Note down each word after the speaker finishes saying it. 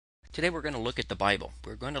Today we're going to look at the Bible.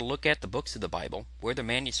 We're going to look at the books of the Bible, where the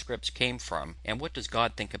manuscripts came from, and what does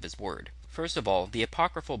God think of His Word. First of all, the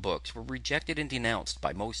apocryphal books were rejected and denounced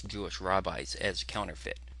by most Jewish rabbis as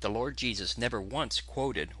counterfeit. The Lord Jesus never once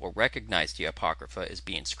quoted or recognized the Apocrypha as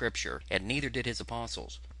being Scripture, and neither did His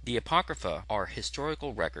apostles. The Apocrypha are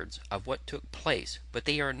historical records of what took place, but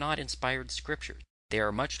they are not inspired scriptures. They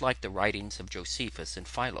are much like the writings of Josephus and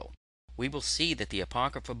Philo. We will see that the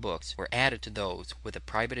Apocrypha books were added to those with a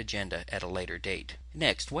private agenda at a later date.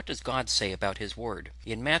 Next, what does God say about His Word?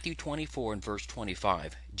 In Matthew 24 and verse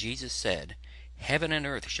 25, Jesus said, "Heaven and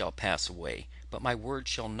earth shall pass away, but my word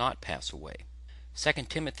shall not pass away." 2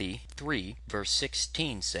 Timothy 3 verse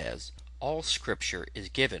 16 says, "All Scripture is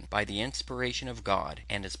given by the inspiration of God,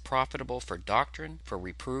 and is profitable for doctrine, for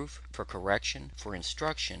reproof, for correction, for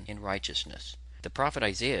instruction in righteousness." The prophet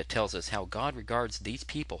Isaiah tells us how God regards these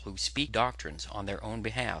people who speak doctrines on their own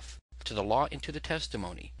behalf. To the law and to the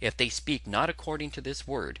testimony, if they speak not according to this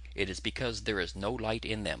word, it is because there is no light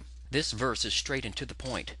in them. This verse is straight and to the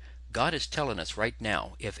point. God is telling us right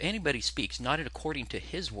now, if anybody speaks not according to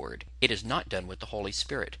His word, it is not done with the Holy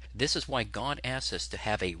Spirit. This is why God asks us to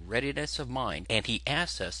have a readiness of mind, and He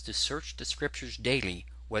asks us to search the Scriptures daily,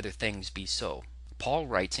 whether things be so. Paul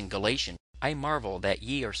writes in Galatians, "I marvel that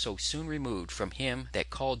ye are so soon removed from Him that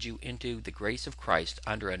called you into the grace of Christ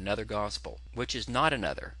under another gospel, which is not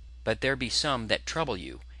another. But there be some that trouble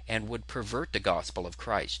you, and would pervert the gospel of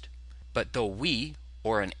Christ. But though we,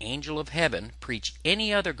 or an angel of heaven, preach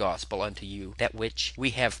any other gospel unto you, that which we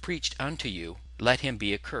have preached unto you, let him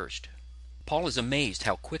be accursed." Paul is amazed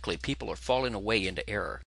how quickly people are falling away into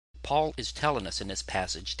error. Paul is telling us in this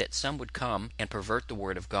passage that some would come and pervert the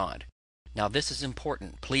word of God. Now this is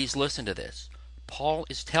important. Please listen to this. Paul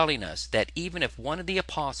is telling us that even if one of the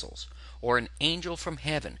apostles or an angel from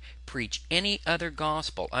heaven preach any other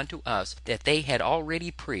gospel unto us that they had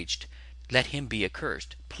already preached, let him be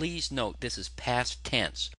accursed. Please note this is past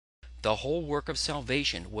tense. The whole work of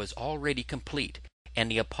salvation was already complete, and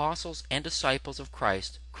the apostles and disciples of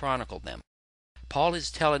Christ chronicled them. Paul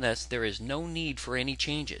is telling us there is no need for any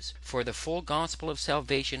changes, for the full gospel of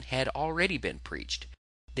salvation had already been preached.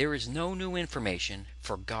 There is no new information,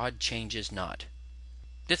 for God changes not.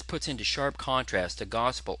 This puts into sharp contrast the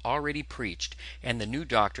gospel already preached and the new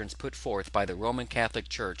doctrines put forth by the Roman Catholic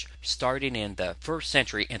Church starting in the first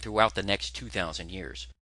century and throughout the next 2,000 years.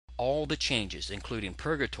 All the changes, including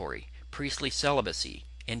purgatory, priestly celibacy,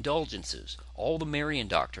 indulgences, all the Marian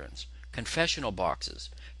doctrines, confessional boxes,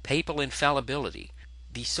 papal infallibility,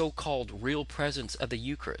 the so-called real presence of the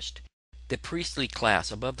Eucharist, the priestly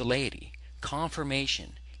class above the laity,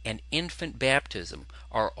 confirmation, and infant baptism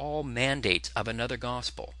are all mandates of another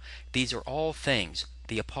gospel. These are all things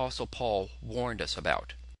the Apostle Paul warned us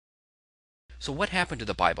about. So what happened to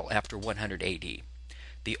the Bible after 100 AD?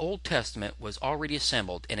 The Old Testament was already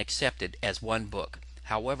assembled and accepted as one book.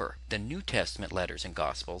 However, the New Testament letters and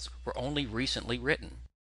Gospels were only recently written.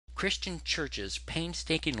 Christian churches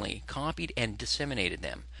painstakingly copied and disseminated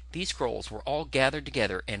them. These scrolls were all gathered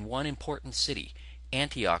together in one important city,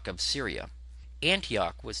 Antioch of Syria.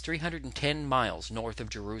 Antioch was 310 miles north of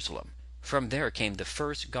Jerusalem. From there came the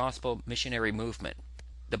first gospel missionary movement.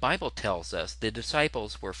 The Bible tells us the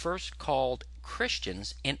disciples were first called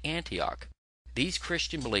Christians in Antioch. These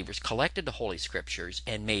Christian believers collected the Holy Scriptures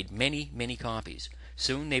and made many, many copies.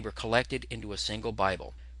 Soon they were collected into a single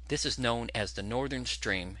Bible. This is known as the Northern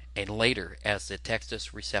Stream and later as the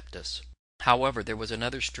Textus Receptus. However, there was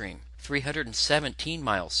another stream. 317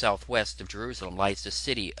 miles southwest of Jerusalem lies the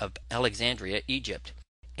city of Alexandria, Egypt.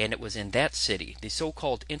 And it was in that city the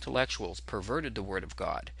so-called intellectuals perverted the Word of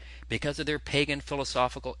God. Because of their pagan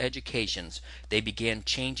philosophical educations, they began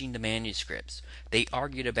changing the manuscripts. They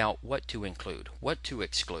argued about what to include, what to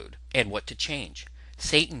exclude, and what to change.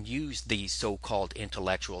 Satan used these so-called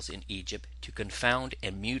intellectuals in Egypt to confound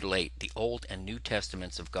and mutilate the Old and New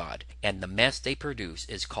Testaments of God, and the mess they produce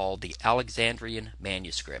is called the Alexandrian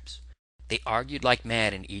manuscripts. They argued like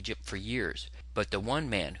mad in Egypt for years, but the one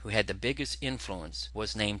man who had the biggest influence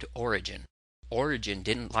was named Origen. Origen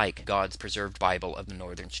didn't like God's preserved Bible of the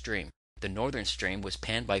Northern Stream. The Northern Stream was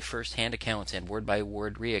penned by first-hand accounts and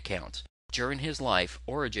word-by-word recounts. During his life,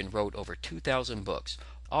 Origen wrote over 2,000 books,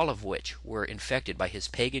 all of which were infected by his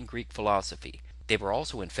pagan Greek philosophy. They were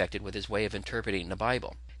also infected with his way of interpreting the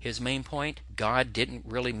Bible. His main point, God didn't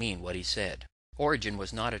really mean what he said. Origen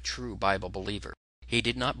was not a true Bible believer. He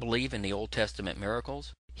did not believe in the Old Testament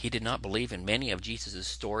miracles. He did not believe in many of Jesus'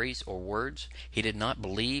 stories or words. He did not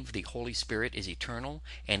believe the Holy Spirit is eternal,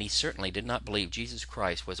 and he certainly did not believe Jesus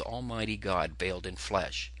Christ was Almighty God veiled in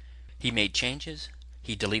flesh. He made changes.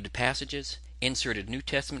 He deleted passages, inserted New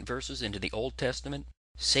Testament verses into the Old Testament.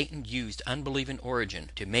 Satan used unbelieving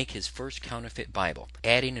Origen to make his first counterfeit Bible,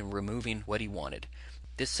 adding and removing what he wanted.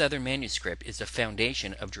 This southern manuscript is the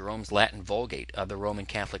foundation of Jerome's Latin Vulgate of the Roman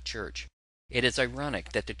Catholic Church. It is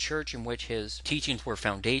ironic that the church in which his teachings were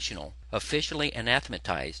foundational officially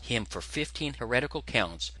anathematized him for 15 heretical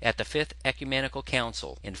counts at the Fifth Ecumenical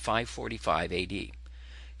Council in 545 AD.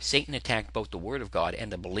 Satan attacked both the Word of God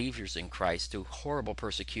and the believers in Christ through horrible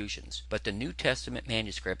persecutions, but the New Testament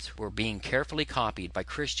manuscripts were being carefully copied by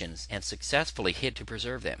Christians and successfully hid to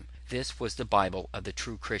preserve them. This was the Bible of the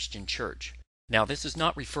true Christian church. Now, this is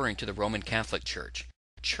not referring to the Roman Catholic Church.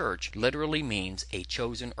 Church literally means a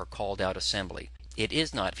chosen or called out assembly. It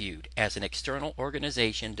is not viewed as an external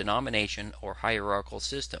organization, denomination, or hierarchical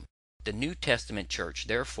system. The New Testament church,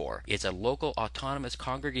 therefore, is a local autonomous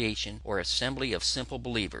congregation or assembly of simple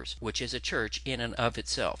believers, which is a church in and of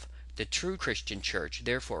itself. The true Christian church,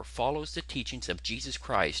 therefore, follows the teachings of Jesus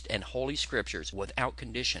Christ and Holy Scriptures without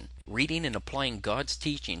condition. Reading and applying God's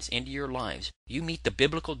teachings into your lives, you meet the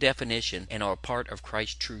biblical definition and are a part of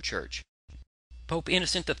Christ's true church. Pope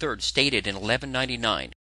Innocent III stated in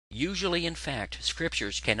 1199, "Usually, in fact,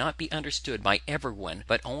 Scriptures cannot be understood by everyone,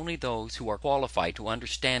 but only those who are qualified to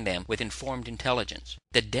understand them with informed intelligence.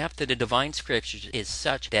 The depth of the divine Scriptures is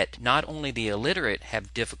such that not only the illiterate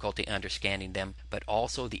have difficulty understanding them, but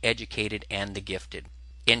also the educated and the gifted."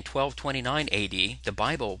 In 1229 AD, the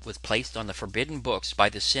Bible was placed on the forbidden books by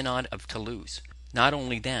the Synod of Toulouse. Not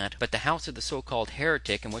only that, but the house of the so-called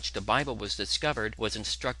heretic in which the Bible was discovered was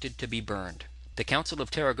instructed to be burned. The Council of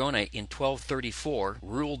Tarragona in 1234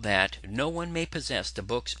 ruled that no one may possess the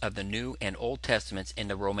books of the New and Old Testaments in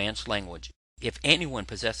the Romance language. If anyone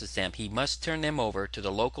possesses them, he must turn them over to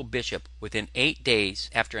the local bishop within 8 days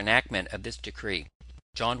after enactment of this decree.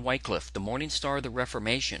 John Wycliffe, the morning star of the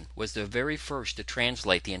Reformation, was the very first to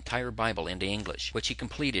translate the entire Bible into English, which he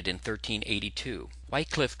completed in 1382.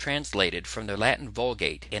 Wycliffe translated from the Latin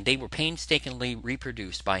Vulgate, and they were painstakingly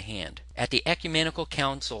reproduced by hand. At the Ecumenical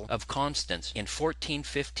Council of Constance in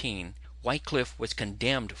 1415, Wycliffe was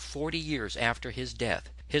condemned 40 years after his death.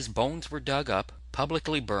 His bones were dug up,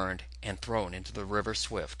 publicly burned, and thrown into the river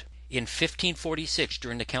Swift. In 1546,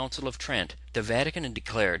 during the Council of Trent, the Vatican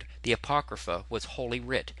declared the Apocrypha was Holy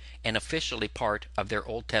Writ, and officially part of their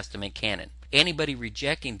Old Testament canon. Anybody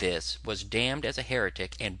rejecting this was damned as a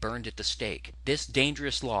heretic and burned at the stake. This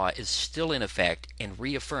dangerous law is still in effect and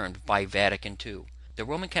reaffirmed by Vatican II. The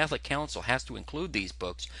Roman Catholic Council has to include these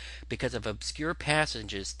books because of obscure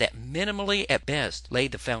passages that minimally at best lay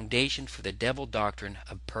the foundation for the devil doctrine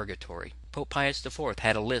of purgatory. Pope Pius IV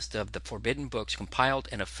had a list of the forbidden books compiled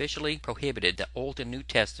and officially prohibited that Old and New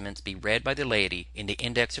Testaments be read by the laity in the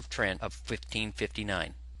Index of Trent of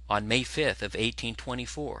 1559. On May 5th of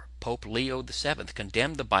 1824, Pope Leo VII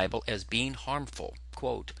condemned the Bible as being harmful.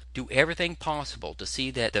 Quote, "Do everything possible to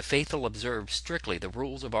see that the faithful observe strictly the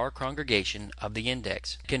rules of our congregation of the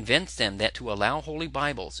Index. Convince them that to allow holy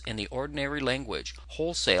Bibles in the ordinary language,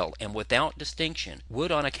 wholesale and without distinction,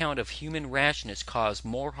 would on account of human rashness cause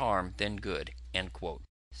more harm than good." End quote.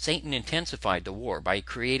 Satan intensified the war by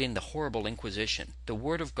creating the horrible Inquisition. The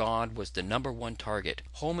Word of God was the #1 target.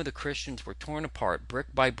 Home of the Christians were torn apart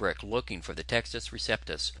brick by brick looking for the Textus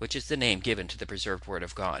Receptus, which is the name given to the preserved Word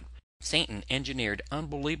of God. Satan engineered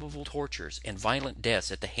unbelievable tortures and violent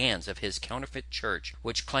deaths at the hands of his counterfeit church,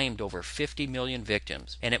 which claimed over 50 million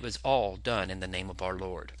victims, and it was all done in the name of our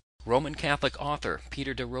Lord. Roman Catholic author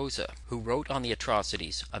Peter de Rosa, who wrote on the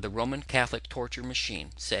atrocities of the Roman Catholic torture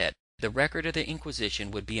machine, said, "The record of the Inquisition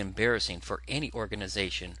would be embarrassing for any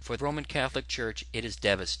organization. For the Roman Catholic Church it is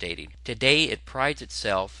devastating. Today it prides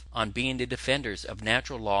itself on being the defenders of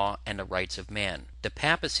natural law and the rights of man. The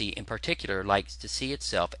papacy in particular likes to see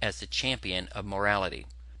itself as the champion of morality.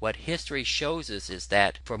 What history shows us is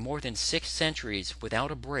that for more than 6 centuries without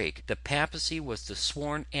a break, the papacy was the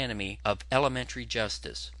sworn enemy of elementary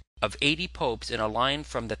justice. Of 80 popes in a line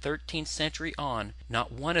from the 13th century on,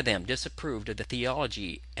 not one of them disapproved of the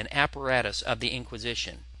theology and apparatus of the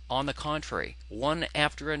Inquisition. On the contrary, one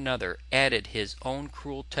after another added his own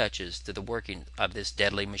cruel touches to the working of this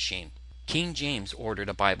deadly machine." King James ordered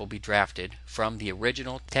a Bible be drafted from the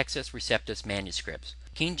original Textus Receptus manuscripts.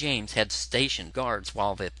 King James had stationed guards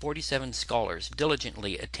while the 47 scholars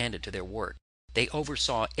diligently attended to their work. They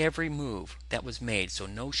oversaw every move that was made so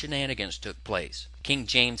no shenanigans took place. King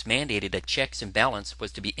James mandated that checks and balance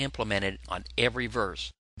was to be implemented on every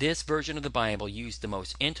verse. This version of the Bible used the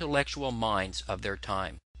most intellectual minds of their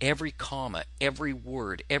time. Every comma, every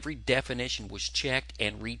word, every definition was checked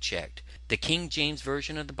and rechecked. The King James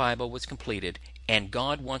Version of the Bible was completed, and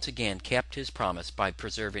God once again kept his promise by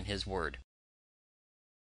preserving his word.